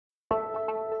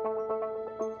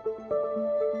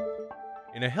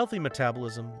In a healthy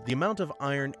metabolism, the amount of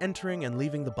iron entering and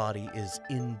leaving the body is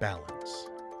in balance.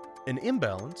 An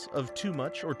imbalance of too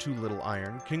much or too little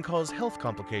iron can cause health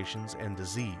complications and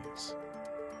disease.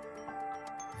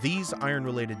 These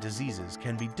iron-related diseases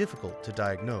can be difficult to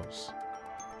diagnose.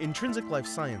 Intrinsic Life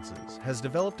Sciences has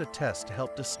developed a test to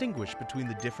help distinguish between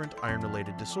the different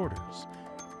iron-related disorders: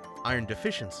 iron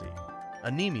deficiency,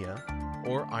 anemia,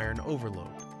 or iron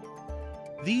overload.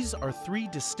 These are three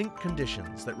distinct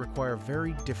conditions that require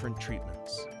very different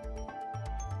treatments.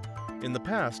 In the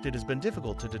past, it has been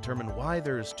difficult to determine why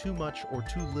there is too much or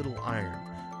too little iron.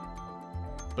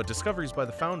 But discoveries by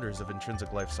the founders of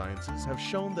Intrinsic Life Sciences have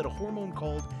shown that a hormone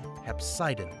called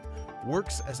hepcidin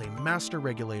works as a master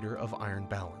regulator of iron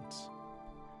balance.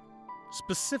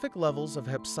 Specific levels of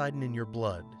hepcidin in your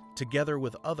blood, together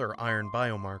with other iron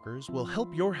biomarkers, will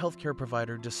help your healthcare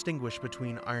provider distinguish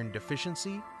between iron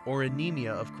deficiency or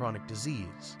anemia of chronic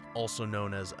disease, also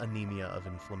known as anemia of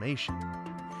inflammation.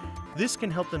 This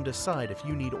can help them decide if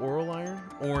you need oral iron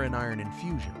or an iron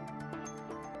infusion.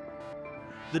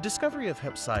 The discovery of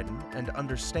hepcidin and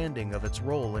understanding of its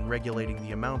role in regulating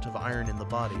the amount of iron in the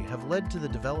body have led to the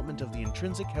development of the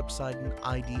Intrinsic Hepcidin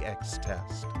IDX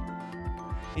test.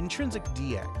 Intrinsic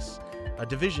DX, a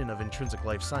division of Intrinsic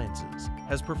Life Sciences,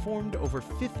 has performed over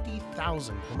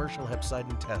 50,000 commercial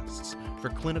hepcidin tests for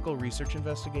clinical research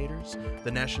investigators,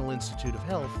 the National Institute of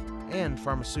Health, and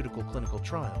pharmaceutical clinical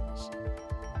trials.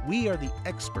 We are the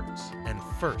experts and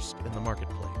first in the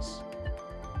marketplace.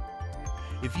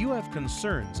 If you have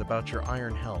concerns about your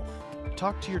iron health,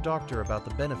 talk to your doctor about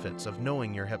the benefits of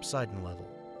knowing your hepcidin level.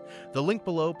 The link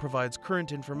below provides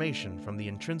current information from the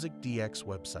Intrinsic DX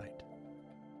website.